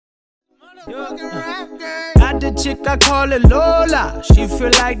Got the chick, I call it Lola. She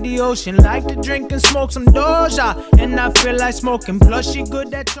feel like the ocean, like to drink and smoke some Doja. And I feel like smoking, plus she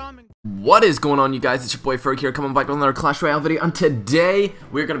good at charming. What is going on, you guys? It's your boy Ferg here, coming back with another Clash Royale video, and today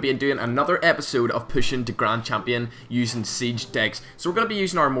we're going to be doing another episode of pushing to Grand Champion using Siege decks. So we're going to be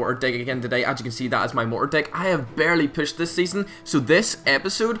using our Mortar deck again today. As you can see, that is my Mortar deck. I have barely pushed this season, so this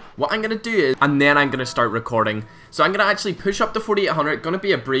episode, what I'm going to do is, and then I'm going to start recording. So I'm going to actually push up to 4800, going to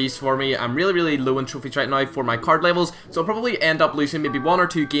be a breeze for me. I'm really low in trophies right now for my card levels, so I'll probably end up losing maybe 1 or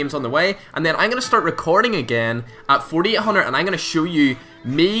 2 games on the way, and then I'm going to start recording again at 4800, and I'm going to show you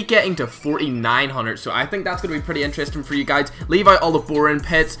me getting to 4900. So I think that's going to be pretty interesting for you guys. Leave out all the boring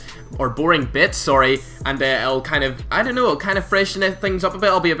bits, sorry, and it'll kind of, I don't know, it'll kind of freshen things up a bit.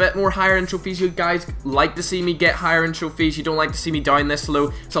 I'll be a bit more higher in trophies. You guys like to see me get higher in trophies. You don't like to see me down this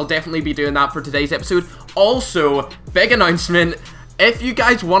low, so I'll definitely be doing that for today's episode. Also, big announcement, if you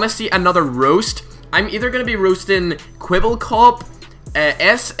guys want to see another roast, I'm either going to be roasting Quibblecop,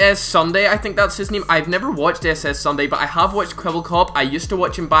 SS Sunday, I think that's his name. I've never watched SS Sunday, but I have watched Quibblecop. I used to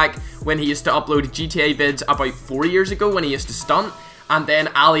watch him back when he used to upload GTA vids about 4 years ago when he used to stunt. And then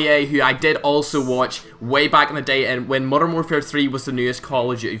Ali, who I did also watch way back in the day, and when Modern Warfare 3 was the newest Call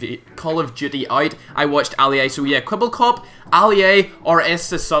of Duty out, I watched Ali. So yeah, Quibblecop, Ali, or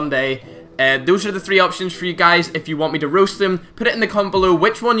SS Sunday. Those are the 3 options for you guys. If you want me to roast them, put it in the comment below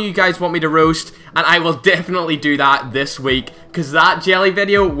which one you guys want me to roast, and I will definitely do that this week, because that jelly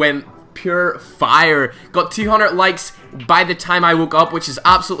video went pure fire. Got 200 likes by the time I woke up, which is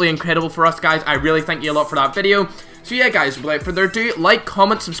absolutely incredible for us, guys. I really thank you a lot for that video. So yeah, guys, without further ado, like,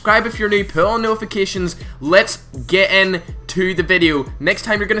 comment, subscribe if you're new, put on notifications. Let's get into the video. Next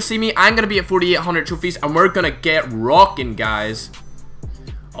time you're going to see me, I'm going to be at 4800 trophies, and we're going to get rocking, guys.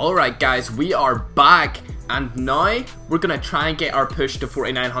 Alright guys, we are back, and now we're going to try and get our push to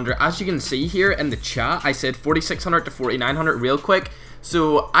 4900. As you can see here in the chat, I said 4600 to 4900 real quick.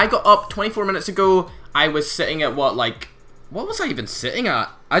 So I got up 24 minutes ago. I was sitting at what was I even sitting at?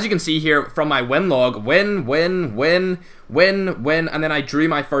 As you can see here from my win log, win, and then I drew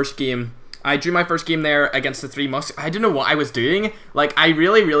my first game. I drew my first game there against the 3 Musks. I don't know what I was doing. Like, I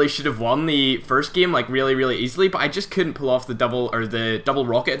really should have won the first game, like, really easily, but I just couldn't pull off the double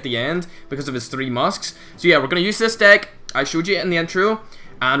rocket at the end because of his 3 Musks. So yeah, we're gonna use this deck. I showed you it in the intro,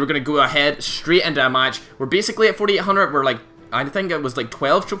 and we're gonna go ahead straight into a match. We're basically at 4800. We're like, I think it was like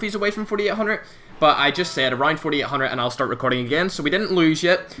 12 trophies away from 4800, but I just said around 4800 and I'll start recording again. So we didn't lose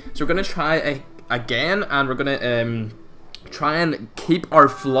yet. So we're gonna try again, and we're gonna try and keep our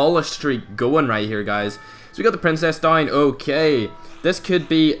flawless streak going right here, guys. So we got the princess down. Okay, this could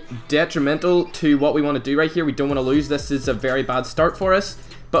be detrimental to what we want to do right here. We don't want to lose. This is a very bad start for us,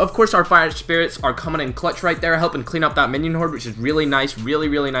 but of course our fire spirits are coming in clutch right there, helping clean up that minion horde, which is really nice,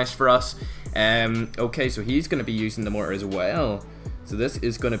 really nice for us. Okay, so he's going to be using the mortar as well, so this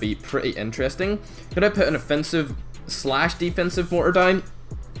is going to be pretty interesting. Gonna put an offensive / defensive mortar down.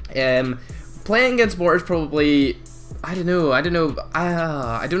 Playing against mortar is probably, I don't know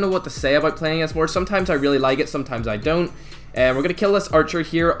what to say about playing against Mortar. Sometimes I really like it, sometimes I don't. We're going to kill this archer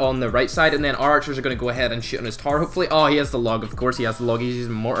here on the right side, and then our archers are going to go ahead and shoot on his tower, hopefully. Oh, he has the log, of course he has the log, he's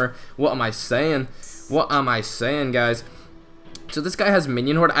using Mortar. What am I saying? What am I saying, guys? So this guy has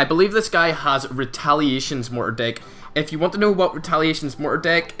minion horde. I believe this guy has Retaliation's Mortar deck. If you want to know what Retaliation's Mortar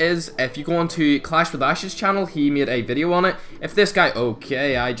deck is, if you go onto Clash with Ash's channel, he made a video on it. If this guy,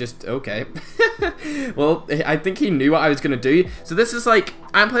 okay, well, I think he knew what I was going to do. So this is like,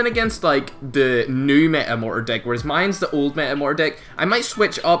 I'm playing against like the new meta Mortar deck, whereas mine's the old meta Mortar deck. I might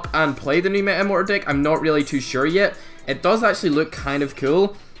switch up and play the new meta Mortar deck. I'm not really too sure yet. It does actually look kind of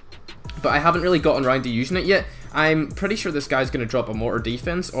cool, but I haven't really gotten around to using it yet. I'm pretty sure this guy's going to drop a mortar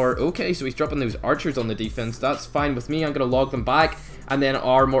defense, or okay, so he's dropping those archers on the defense. That's fine with me. I'm going to log them back, and then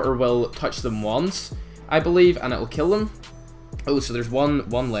our mortar will touch them once, I believe, and it'll kill them. Oh, so there's one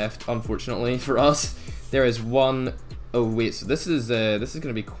left, unfortunately for us. There is one. Oh wait, so this is going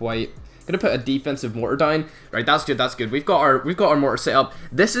to be quite. Gonna put a defensive mortar down. Right, that's good. We've got our mortar set up.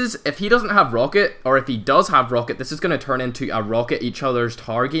 This is, if he doesn't have rocket, or if he does have rocket, this is gonna turn into a rocket each other's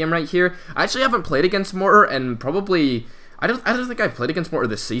tower game right here. I actually haven't played against mortar, and probably I don't think I've played against mortar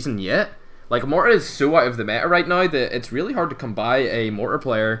this season yet. Like, mortar is so out of the meta right now that it's really hard to come by a mortar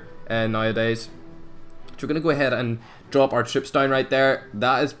player nowadays. So we're gonna go ahead and drop our troops down right there.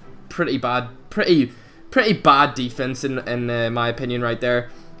 That is pretty bad defense in my opinion right there.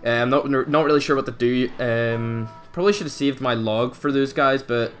 I'm not really sure what to do. Probably should have saved my log for those guys,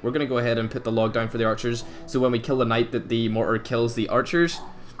 but we're gonna go ahead and put the log down for the archers, so when we kill the knight that the mortar kills the archers.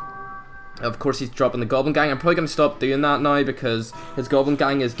 Of course, he's dropping the Goblin Gang. I'm probably going to stop doing that now because his Goblin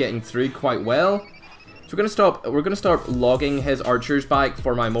Gang is getting through quite well. So we're gonna start logging his archers back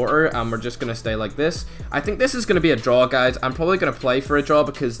for my mortar, and we're just gonna stay like this. I think this is gonna be a draw, guys. I'm probably gonna play for a draw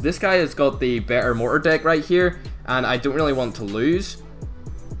because this guy has got the better mortar deck right here, and I don't really want to lose.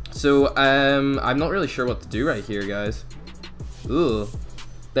 So I'm not really sure what to do right here, guys. Ooh,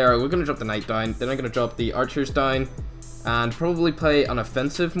 there. We're gonna drop the knight down. Then I'm gonna drop the archers down, and probably play an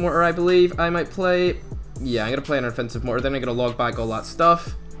offensive mortar. I believe I might play. Yeah, I'm gonna play an offensive mortar. Then I'm gonna log back all that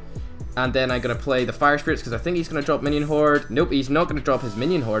stuff. And then I'm going to play the Fire Spirits because I think he's going to drop Minion Horde. Nope, he's not going to drop his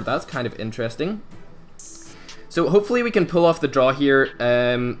Minion Horde. That's kind of interesting. So hopefully we can pull off the draw here.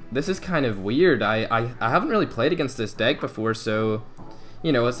 This is kind of weird. I haven't really played against this deck before, so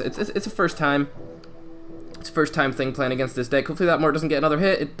you know, it's a first time. It's a first time thing playing against this deck. Hopefully that Mortar doesn't get another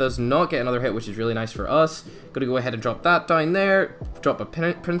hit. It does not get another hit, which is really nice for us. Gonna go ahead and drop that down there. Drop a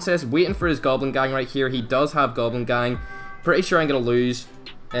Princess. Waiting for his Goblin Gang right here. He does have Goblin Gang. Pretty sure I'm gonna lose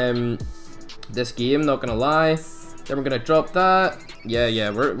this game, not gonna lie. Then we're gonna drop that.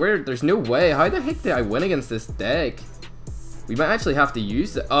 Yeah, there's no way. How the heck did I win against this deck? We might actually have to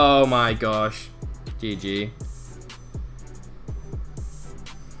use it. Oh my gosh. GG.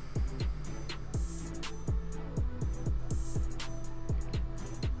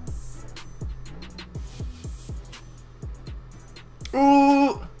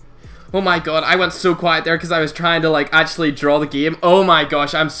 Ooh. Oh my god, I went so quiet there because I was trying to like actually draw the game. Oh my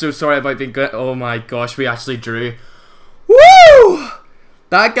gosh, I'm so sorry about being good. Oh my gosh, we actually drew. Woo!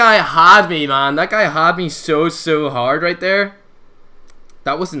 That guy had me, man. That guy had me so hard right there.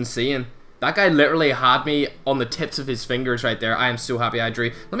 That was insane. That guy literally had me on the tips of his fingers right there. I am so happy I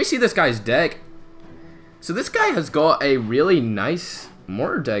drew. Let me see this guy's deck. So this guy has got a really nice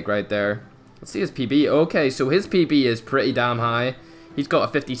mortar deck right there. Let's see his PB. Okay, so his PB is pretty damn high. He's got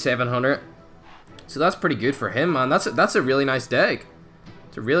a 5700, so that's pretty good for him, man. That's a really nice deck.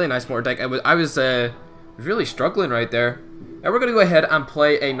 It's a really nice mortar deck. I was really struggling right there. And we're gonna go ahead and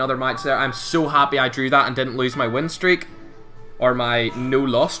play another match there. I'm so happy I drew that and didn't lose my win streak, or my no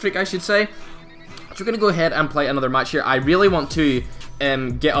loss streak, I should say. So we're gonna go ahead and play another match here. I really want to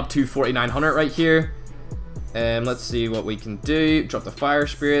get up to 4900 right here. Let's see what we can do. Drop the Fire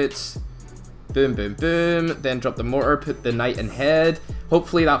Spirits. Boom, boom, boom. Then drop the mortar, put the knight in head.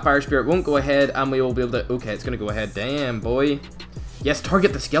 Hopefully that Fire Spirit won't go ahead and we will be able to... Okay, it's going to go ahead. Damn, boy. Yes,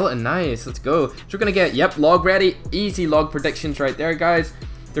 target the skeleton. Nice. Let's go. So we're going to get... Yep, log ready. Easy log predictions right there, guys.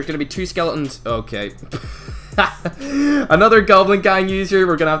 There's going to be 2 skeletons. Okay. Another Goblin Gang user.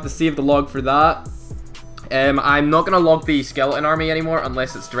 We're going to have to save the log for that. I'm not going to log the skeleton army anymore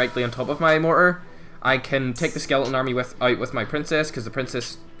unless it's directly on top of my mortar. I can take the skeleton army out with my princess because the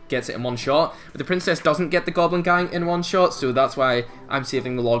princess gets it in one shot, but the princess doesn't get the Goblin Gang in one shot, so that's why I'm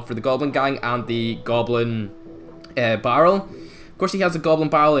saving the log for the Goblin Gang and the Goblin barrel. Of course, he has a Goblin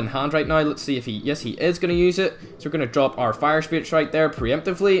barrel in hand right now. Let's see if he... Yes, he is going to use it. So we're going to drop our Fire Spirits right there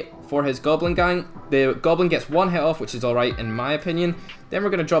preemptively for his Goblin Gang. The Goblin gets 1 hit off, which is alright in my opinion. Then we're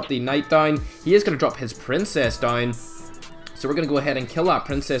going to drop the Knight down. He is going to drop his Princess down. So we're going to go ahead and kill that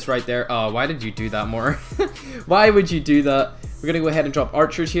Princess right there. Oh, why did you do that, Mortar? Why would you do that? We're going to go ahead and drop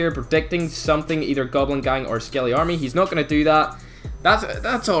archers here, predicting something, either Goblin Gang or Skelly Army. He's not going to do that.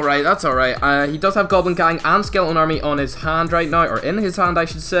 That's alright, that's alright. He does have Goblin Gang and Skeleton Army on his hand right now, or in his hand, I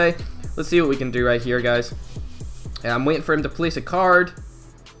should say. Let's see what we can do right here, guys. I'm waiting for him to place a card.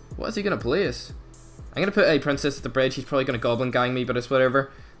 What is he going to place? I'm going to put a Princess at the bridge. He's probably going to Goblin Gang me, but it's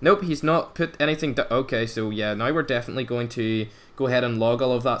whatever. Nope, he's not put anything to... Okay, so yeah, now we're definitely going to go ahead and log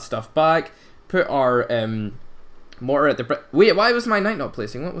all of that stuff back. Put our mortar at the... Wait, why was my knight not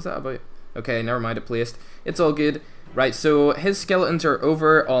placing? What was that about? Okay, never mind, it placed. It's all good. Right, so his skeletons are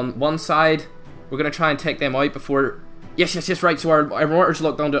over on one side. We're going to try and take them out before... Yes, right. So our mortar's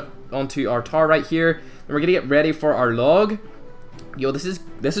locked onto our tower right here. And we're going to get ready for our log. Yo, this is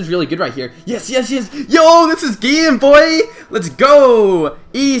really good right here. Yes. Yo, this is game, boy. Let's go.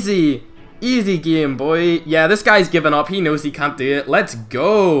 Easy game, boy. Yeah, this guy's giving up. He knows he can't do it. Let's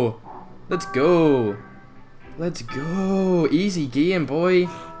go. Easy game, boy.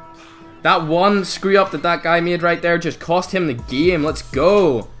 That one screw up that guy made right there just cost him the game. Let's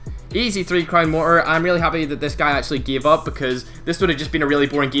go. Easy 3-crown mortar. I'm really happy that this guy actually gave up, because this would have just been a really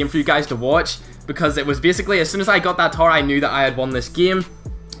boring game for you guys to watch, because it was basically, as soon as I got that tower, I knew that I had won this game.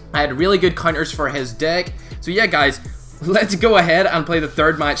 I had really good counters for his deck. So yeah, guys, let's go ahead and play the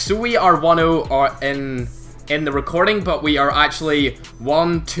third match. So we are 1-0 in the recording, but we are actually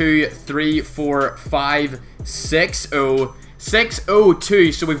 1, 2, 3, 4, 5, 6-0.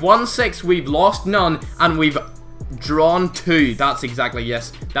 6-0-2. So we've won 6, we've lost none, and we've Drawn 2. That's exactly,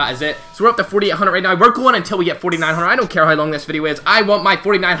 yes. That is it. So we're up to 4,800 right now. We're going until we get 4,900. I don't care how long this video is. I want my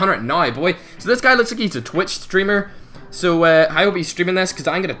 4,900 now, boy. So this guy looks like he's a Twitch streamer. So I hope he's streaming this because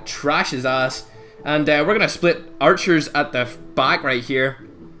I'm going to trash his ass. And we're going to split archers at the back right here.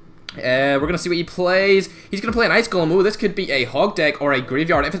 We're going to see what he plays. He's going to play an ice golem. Oh, this could be a hog deck or a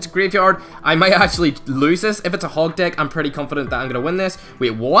graveyard. If it's a graveyard, I might actually lose this. If it's a hog deck, I'm pretty confident that I'm going to win this.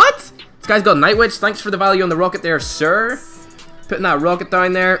 Wait, what? This guy's got Night Witch. Thanks for the value on the rocket there, sir. Putting that rocket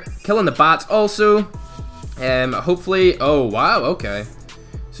down there. Killing the bats also. Hopefully... Oh, wow, okay.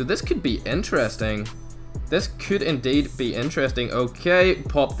 So this could be interesting. This could indeed be interesting. Okay,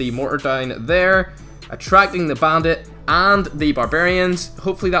 pop the mortar down there. Attracting the bandit and the barbarians.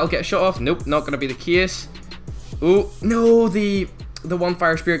 Hopefully that'll get a shot off. Nope, not going to be the case. Oh, no, the one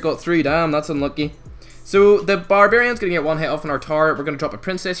fire spirit got through. Damn, that's unlucky. So the barbarian's going to get one hit off on our tower. We're going to drop a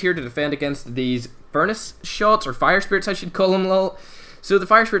princess here to defend against these furnace shots, or fire spirits I should call them, lol. So the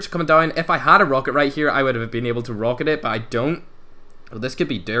fire spirits are coming down. If I had a rocket right here, I would have been able to rocket it, but I don't. Well, this could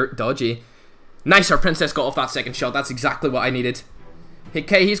be dodgy. Nice, our princess got off that second shot. That's exactly what I needed.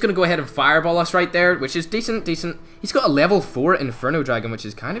 Okay, he's going to go ahead and fireball us right there, which is decent. He's got a level 4 Inferno Dragon, which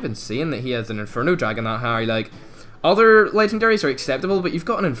is kind of insane that he has an Inferno Dragon that high. Like, other legendaries are acceptable, but you've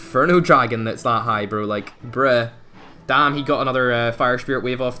got an Inferno Dragon that's that high, bro. Like, bruh. Damn, he got another Fire Spirit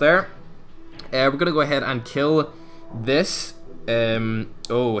wave off there. We're going to go ahead and kill this.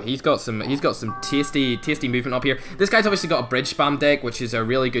 Oh, he's got some tasty movement up here. This guy's obviously got a bridge spam deck, which is a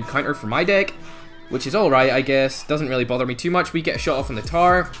really good counter for my deck. Which is alright, I guess. Doesn't really bother me too much. We get a shot off on the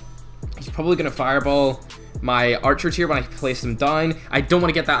tower. He's probably going to fireball my archers here when I place them down. I don't want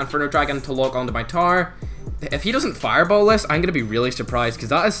to get that Inferno Dragon to lock onto my tower. If he doesn't fireball this, I'm going to be really surprised, because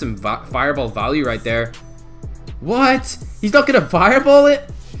that is some fireball value right there. What? He's not going to fireball it?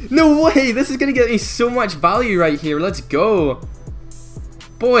 No way! This is going to get me so much value right here. Let's go.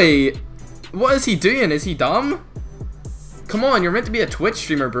 Boy, what is he doing? Is he dumb? Come on, you're meant to be a Twitch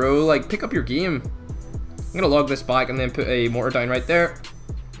streamer, bro. Like, pick up your game. I'm gonna log this back and then put a mortar down right there.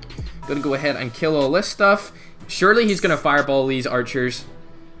 Gonna go ahead and kill all this stuff. Surely he's gonna fireball these archers.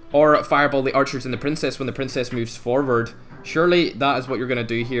 Or fireball the archers and the princess when the princess moves forward. Surely that is what you're gonna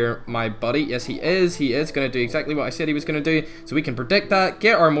do here, my buddy. Yes, he is. He is gonna do exactly what I said he was gonna do. So we can predict that.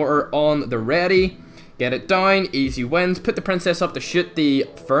 Get our mortar on the ready. Get it down. Easy wins. Put the princess up to shoot the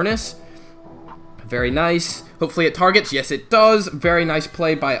furnace. Very nice. Hopefully it targets. Yes, it does. Very nice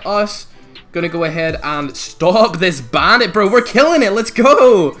play by us. Gonna go ahead and stop this bandit, bro. We're killing it. Let's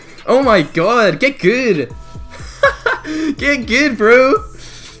go. Oh my god. Get good. Get good, bro.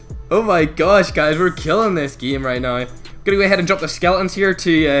 Oh my gosh, guys. We're killing this game right now. Gonna go ahead and drop the skeletons here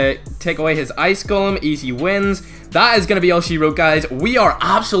to take away his ice golem. Easy wins. That is gonna be all she wrote, guys. We are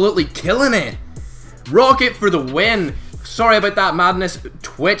absolutely killing it. Rocket for the win. Sorry about that madness,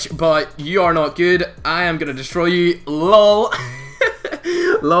 Twitch, but you are not good. I am gonna destroy you. LOL.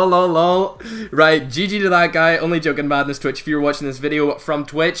 Lol, lol, lol. Right, GG to that guy. Only joking, madness, Twitch. If you're watching this video from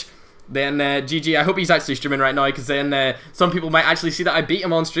Twitch, then GG. I hope he's actually streaming right now, because then some people might actually see that I beat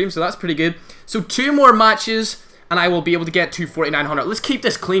him on stream, so that's pretty good. So 2 more matches, and I will be able to get to 4,900. Let's keep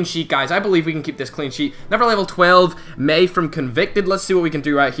this clean sheet, guys. I believe we can keep this clean sheet. Never level 12. May from Convicted. Let's see what we can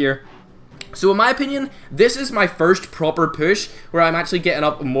do right here. So in my opinion, this is my first proper push where I'm actually getting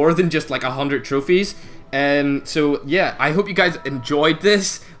up more than just like 100 trophies. So yeah, I hope you guys enjoyed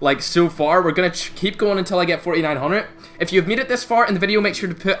this. Like, so far, we're gonna keep going until I get 4,900. If you've made it this far in the video, make sure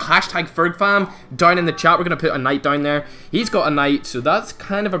to put hashtag FergFam down in the chat. We're gonna put a knight down there. He's got a knight, so that's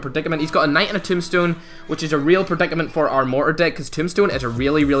kind of a predicament. He's got a knight and a tombstone, which is a real predicament for our mortar deck, because tombstone is a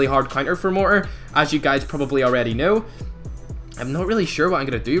really hard counter for mortar, as you guys probably already know. I'm not really sure what I'm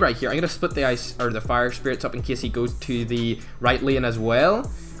going to do right here. I'm going to split the ice or the fire spirits up in case he goes to the right lane as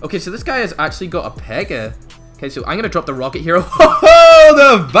well. Okay, so this guy has actually got a Pega. Okay, so I'm going to drop the rocket here. Oh,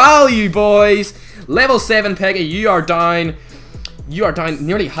 the value, boys. Level 7 Pega, you are down. You are down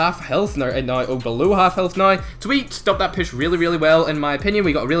nearly half health now, oh, below half health now. So we stopped that push really well, in my opinion.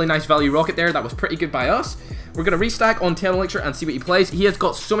 We got a really nice value rocket there. That was pretty good by us. We're going to restack on 10 elixir and see what he plays. He has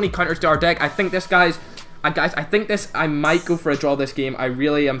got so many counters to our deck. I think this guy's... guys, I think I might go for a draw this game. I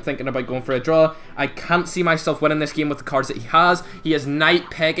really am thinking about going for a draw. I can't see myself winning this game with the cards that he has. He has Knight,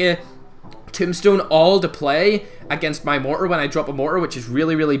 Pega, Tombstone all to play against my mortar when I drop a mortar, which is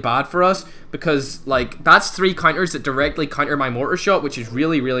really bad for us, because like that's 3 counters that directly counter my mortar shot, which is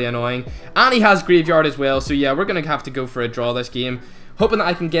really annoying. And he has Graveyard as well, so yeah, we're gonna have to go for a draw this game, hoping that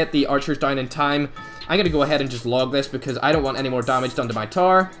I can get the archers down in time. I'm gonna go ahead and just log this because I don't want any more damage done to my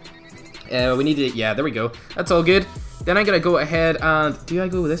tower. We need to, yeah, there we go. That's all good. Then I'm going to go ahead and... Do I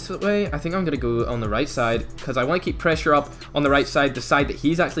go this way? I think I'm going to go on the right side, because I want to keep pressure up on the right side, the side that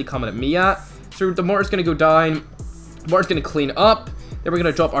he's actually coming at me at. So the mortar's going to go down. Mortar's going to clean up. Then we're going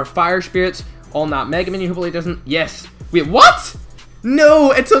to drop our fire spirits on that Mega Minion. Hopefully it doesn't... Yes. Wait, what?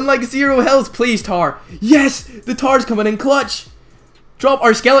 No, it's on like 0 health. Please, Tar. Yes, the Tar's coming in clutch. Drop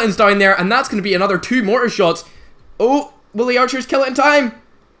our skeletons down there, and that's going to be another 2 mortar shots. Oh, will the archers kill it in time?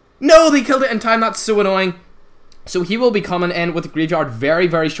 No, they killed it in time. That's so annoying. So he will be coming in with the graveyard very,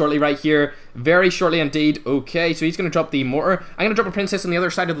 very shortly right here. Very shortly indeed. Okay, so he's going to drop the mortar. I'm going to drop a princess on the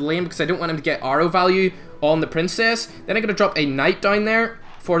other side of the lane because I don't want him to get arrow value on the princess. Then I'm going to drop a knight down there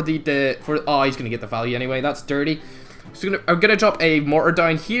for oh, he's going to get the value anyway. That's dirty. So I'm going to drop a mortar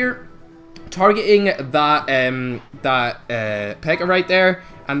down here, targeting that Pekka right there.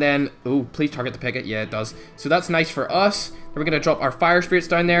 And then, oh, please target the Pekka. Yeah, it does. So that's nice for us. Then we're going to drop our fire spirits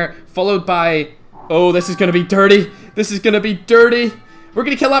down there, followed by... Oh, this is going to be dirty. This is going to be dirty. We're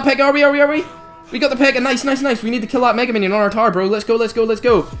going to kill that Pekka. Are we? We got the Pekka. Nice. We need to kill that Mega Minion on our tower, bro. Let's go.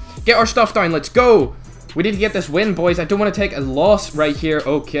 Get our stuff down. Let's go. We need to get this win, boys. I don't want to take a loss right here.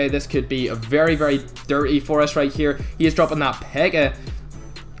 Okay, this could be a very, very dirty for us right here. He is dropping that Pekka.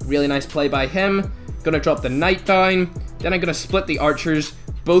 Really nice play by him. Gonna drop the knight down. Then I'm going to split the archers.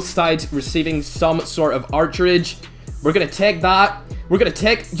 Both sides receiving some sort of archerage. We're going to take that. We're going to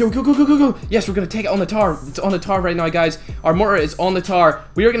take... Yo, go. Yes, we're going to take it on the tower. It's on the tower right now, guys. Our mortar is on the tower.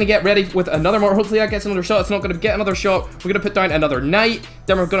 We are going to get ready with another mortar. Hopefully that gets another shot. It's not going to get another shot. We're going to put down another knight.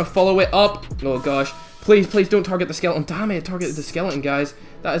 Then we're going to follow it up. Oh, gosh. Please don't target the skeleton. Damn it, it targeted the skeleton, guys.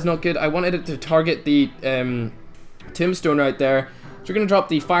 That is not good. I wanted it to target the tombstone right there. So we're going to drop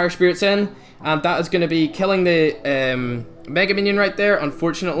the fire spirits in. And that is going to be killing the Mega Minion right there.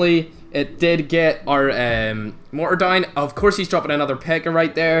 Unfortunately... It did get our mortar down. Of course, he's dropping another Pekka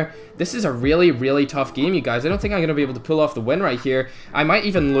right there. This is a really, really tough game, you guys. I don't think I'm going to be able to pull off the win right here. I might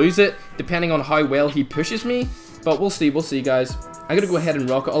even lose it, depending on how well he pushes me. But we'll see, guys. I'm going to go ahead and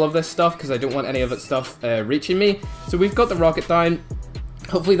rocket all of this stuff, because I don't want any of it stuff reaching me. So we've got the rocket down.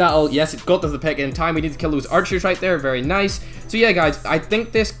 Hopefully that'll... Yes, it got to the Pekka in time. We need to kill those archers right there. Very nice. So yeah, guys, I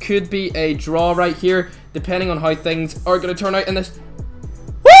think this could be a draw right here, depending on how things are going to turn out in this...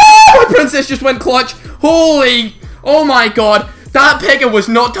 My princess just went clutch. Holy, oh my god, that Pekka was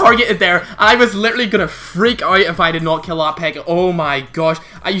not targeted there. I was literally gonna freak out if I did not kill that Pekka. Oh my gosh.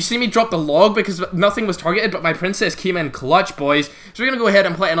 You see me drop the log because nothing was targeted, but my princess came in clutch, boys. So we're gonna go ahead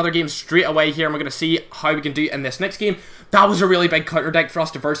and play another game straight away here, and we're gonna see how we can do in this next game. That was a really big counter deck for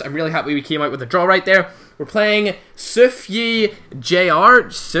us to verse. I'm really happy we came out with a draw right there. We're playing Sufi Jr.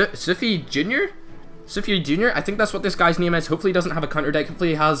 Sufi Jr. I think that's what this guy's name is. Hopefully he doesn't have a counter deck.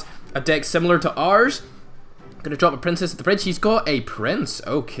 Hopefully he has a deck similar to ours. Gonna drop a princess at the bridge. He's got a prince.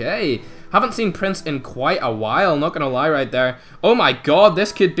 Okay. Haven't seen Prince in quite a while. Not gonna lie right there. Oh my god,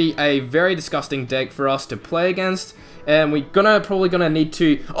 this could be a very disgusting deck for us to play against. And we're probably gonna need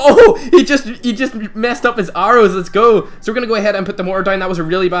to... Oh! He just messed up his arrows. Let's go. So we're gonna go ahead and put the mortar down. That was a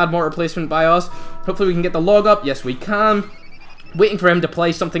really bad mortar placement by us. Hopefully we can get the log up. Yes, we can. Waiting for him to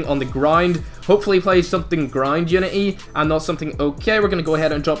play something on the ground. Hopefully he plays something ground unity and not something... Okay, we're going to go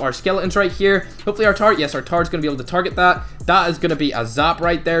ahead and drop our skeletons right here. Hopefully our tower... Yes, our tower's going to be able to target that. That is going to be a zap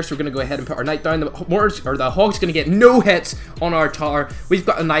right there. So we're going to go ahead and put our knight down. The mortars, or the hog's going to get no hits on our tower. We've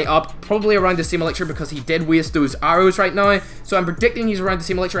got a knight up, probably around the same elixir because he did waste those arrows right now. So I'm predicting he's around the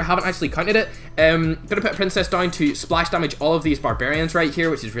same elixir. I haven't actually counted it. Going to put a princess down to splash damage all of these barbarians right here,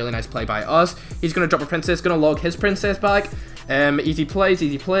 which is really nice play by us. He's going to drop a princess, going to log his princess back. Easy plays.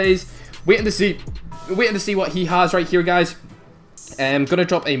 Waiting to see what he has right here, guys. Gonna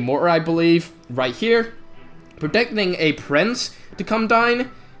drop a mortar, I believe, right here. Predicting a prince to come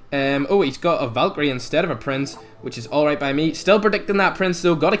down. Oh, he's got a Valkyrie instead of a prince, which is alright by me. Still predicting that prince,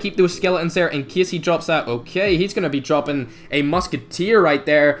 though. Gotta keep those skeletons there in case he drops that. Okay, he's gonna be dropping a musketeer right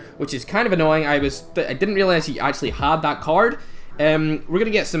there, which is kind of annoying. I didn't realize he actually had that card. We're gonna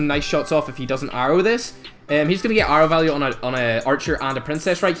get some nice shots off if he doesn't arrow this. He's going to get arrow value on a archer and a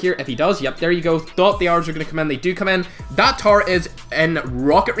princess right here. If he does, yep, there you go. Thought the arrows were going to come in. They do come in. That tower is in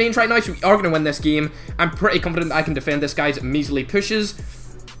rocket range right now, so we are going to win this game. I'm pretty confident that I can defend this guy's measly pushes.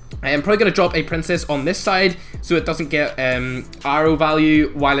 I'm probably going to drop a princess on this side so it doesn't get arrow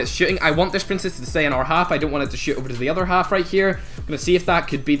value while it's shooting. I want this princess to stay in our half. I don't want it to shoot over to the other half right here. I'm going to see if that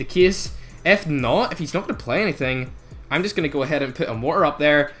could be the case. If not, if he's not going to play anything, I'm just going to go ahead and put a mortar up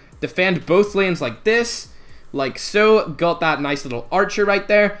there. Defend both lanes like this. Like so. Got that nice little archer right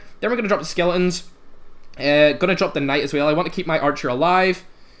there. Then we're going to drop the skeletons. Gonna drop the knight as well. I want to keep my archer alive.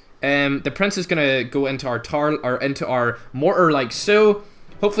 The prince is going to go into our tower, or into our mortar like so.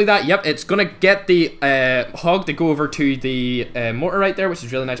 Hopefully that, yep, it's going to get the hog to go over to the mortar right there, which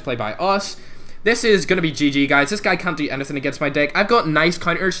is really nice play by us. This is going to be GG, guys. This guy can't do anything against my deck. I've got nice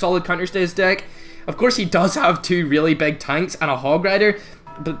counters, solid counters to his deck. Of course, he does have 2 really big tanks and a hog rider,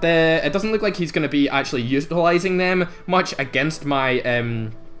 but it doesn't look like he's going to be actually utilizing them much against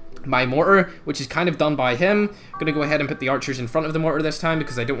my my mortar, which is kind of done by him. I'm going to go ahead and put the archers in front of the mortar this time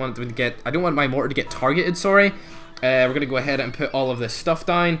because I don't want them to get, I don't want my mortar to get targeted, sorry. We're going to go ahead and put all of this stuff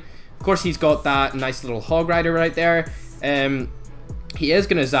down. Of course, he's got that nice little hog rider right there. He is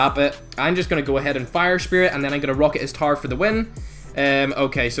going to zap it. I'm just going to go ahead and fire spirit, and then I'm going to rocket his tower for the win.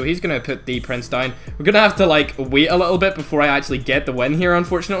 Okay, so he's going to put the prince down. We're going to have to, like, wait a little bit before I actually get the win here,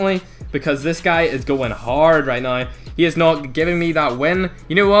 unfortunately, because this guy is going hard right now. He is not giving me that win.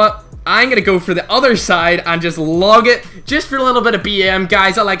 You know what? I'm going to go for the other side and just log it just for a little bit of BM,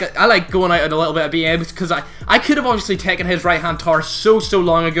 guys. I like going out on a little bit of BM because I could have obviously taken his right-hand tower so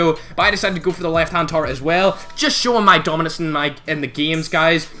long ago, but I decided to go for the left-hand tower as well. Just showing my dominance in the games,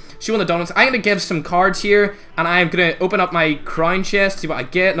 guys. Showing the dominance. I'm going to give some cards here, and I'm going to open up my crown chest, see what I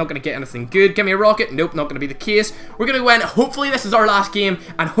get. Not going to get anything good. Give me a rocket. Nope, not going to be the case. We're going to win. Hopefully this is our last game,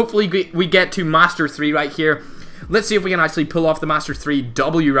 and hopefully we get to Master 3 right here. Let's see if we can actually pull off the Master 3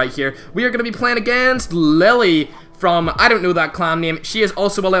 W right here. We are going to be playing against Lily from, I don't know that clan name. She is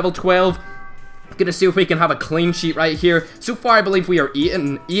also a level 12. Gonna see if we can have a clean sheet right here. So far, I believe we are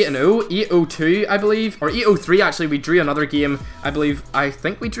 8-0, 8-0-2, I believe, or 8-0-3. Actually, we drew another game. I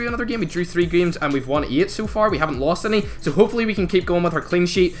think we drew another game. We drew 3 games, and we've won 8 so far. We haven't lost any, so hopefully we can keep going with our clean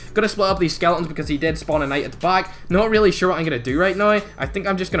sheet. Gonna split up these skeletons because he did spawn a knight at the back. Not really sure what I'm gonna do right now. I think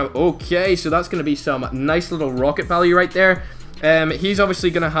I'm just gonna. Okay, so that's gonna be some nice little rocket value right there. He's obviously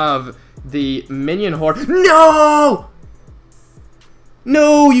gonna have the minion horde. No!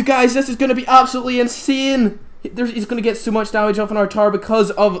 No, you guys, this is going to be absolutely insane. He's going to get so much damage off on our tower because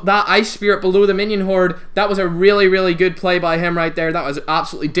of that ice spirit below the minion horde. That was a really good play by him right there. That was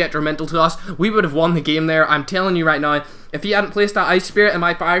absolutely detrimental to us. We would have won the game there. I'm telling you right now, if he hadn't placed that ice spirit and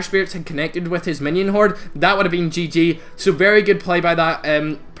my fire spirits had connected with his minion horde, that would have been GG. So very good play by that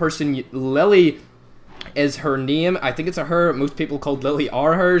person. Lily is her name. I think it's a her. Most people called Lily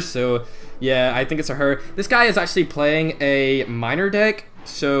are hers, so yeah, I think it's a her. This guy is actually playing a minor deck,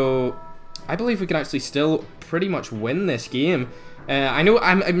 so I believe we can actually still pretty much win this game. I know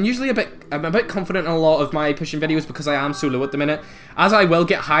I'm usually a bit confident in a lot of my pushing videos because I am so low at the minute. As I will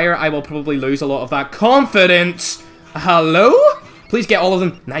get higher, I will probably lose a lot of that confidence. Hello? Please get all of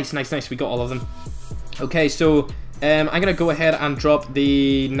them. Nice. We got all of them. Okay, so I'm gonna go ahead and drop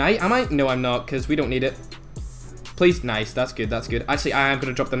the knight. Am I? No, I'm not, because we don't need it. Please, nice. That's good. Actually, I am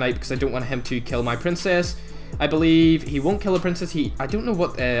gonna drop the knight because I don't want him to kill my princess. I believe he won't kill a princess. I don't know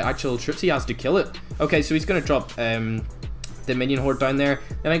what actual troops he has to kill it. Okay, so he's gonna drop the minion horde down there.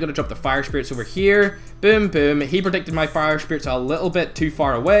 Then I'm gonna drop the fire spirits over here. Boom. He predicted my fire spirits a little bit too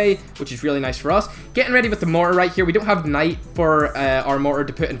far away, which is really nice for us. Getting ready with the mortar right here. We don't have knight for our mortar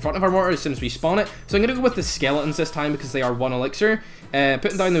to put in front of our mortar as soon as we spawn it. So I'm gonna go with the skeletons this time because they are 1 elixir.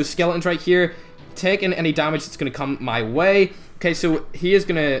 Putting down those skeletons right here. Taking any damage that's gonna come my way. Okay, so he is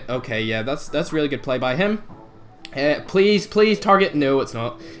gonna. Okay, yeah, that's really good play by him. Please target. No, it's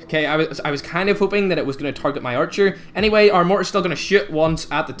not. Okay, I was kind of hoping that it was going to target my archer. Anyway, our mortar's still going to shoot once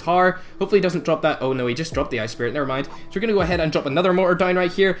at the tower. Hopefully he doesn't drop that. Oh no, he just dropped the ice spirit. Never mind. So we're going to go ahead and drop another mortar down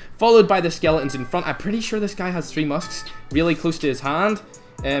right here, followed by the skeletons in front. I'm pretty sure this guy has 3 musks really close to his hand.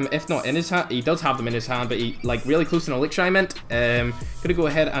 If not in his hand, he does have them in his hand, but he like really close to an elixir, I meant. Gonna go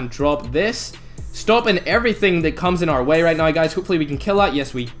ahead and drop this. Stopping everything that comes in our way right now, guys. Hopefully we can kill that.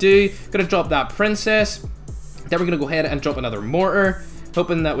 Yes, we do. Gonna drop that princess. Then we're going to go ahead and drop another mortar,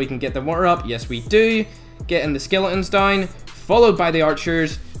 hoping that we can get the mortar up. Yes, we do. Getting the skeletons down, followed by the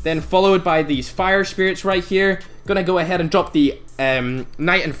archers, then followed by these fire spirits right here. Going to go ahead and drop the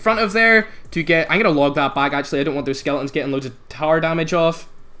knight in front of there to get... I'm going to log that back, actually. I don't want those skeletons getting loads of tower damage off.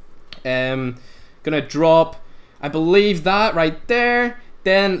 Going to drop, I believe, that right there.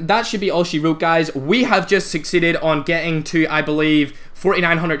 Then that should be all she wrote, guys. We have just succeeded on getting to, I believe,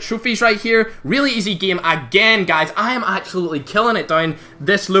 4,900 trophies right here. Really easy game again, guys. I am absolutely killing it down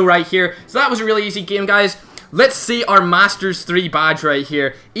this low right here. So that was a really easy game, guys. Let's see our Masters 3 badge right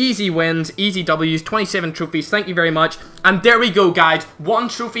here. Easy wins, easy W's, 27 trophies. Thank you very much. And there we go, guys. 1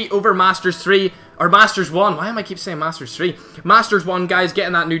 trophy over Masters 3, or Masters 1. Why am I keep saying Masters 3? Masters 1, guys,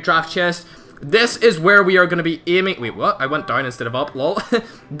 getting that new draft chest. This is where we are going to be aiming. Wait, what? I went down instead of up, lol.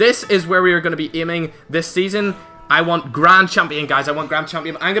 This is where we are going to be aiming this season. I want Grand Champion, guys. I want Grand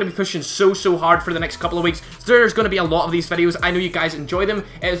Champion. I'm going to be pushing so hard for the next couple of weeks. So there's going to be a lot of these videos. I know you guys enjoy them.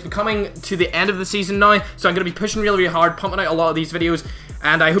 It is becoming to the end of the season now, so I'm going to be pushing really hard, pumping out a lot of these videos,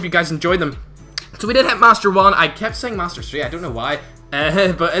 and I hope you guys enjoy them. So we did hit Master 1. I kept saying Master 3. I don't know why.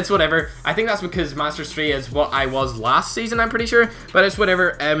 But it's whatever. I think that's because Master 3 is what I was last season, I'm pretty sure. But it's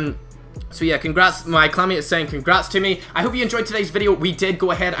whatever. So yeah, congrats. My clanmate is saying congrats to me. I hope you enjoyed today's video. We did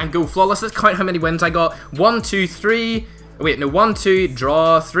go ahead and go flawless. Let's count how many wins I got. 1, 2, 3. Wait, no. 1, 2,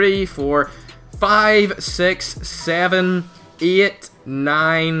 draw, 3, 4, 5, 6, 7, 8,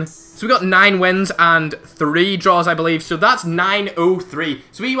 9. So we got 9 wins and 3 draws, I believe. So that's 903.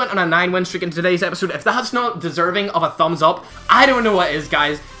 So we went on a 9-win streak in today's episode. If that's not deserving of a thumbs up, I don't know what is,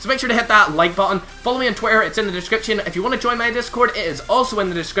 guys. So make sure to hit that like button. Follow me on Twitter. It's in the description. If you want to join my Discord, it is also in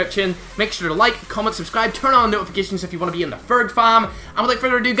the description. Make sure to like, comment, subscribe, turn on notifications if you want to be in the Ferg fam. And without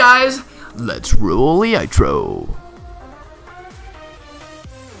further ado, guys, let's roll the outro.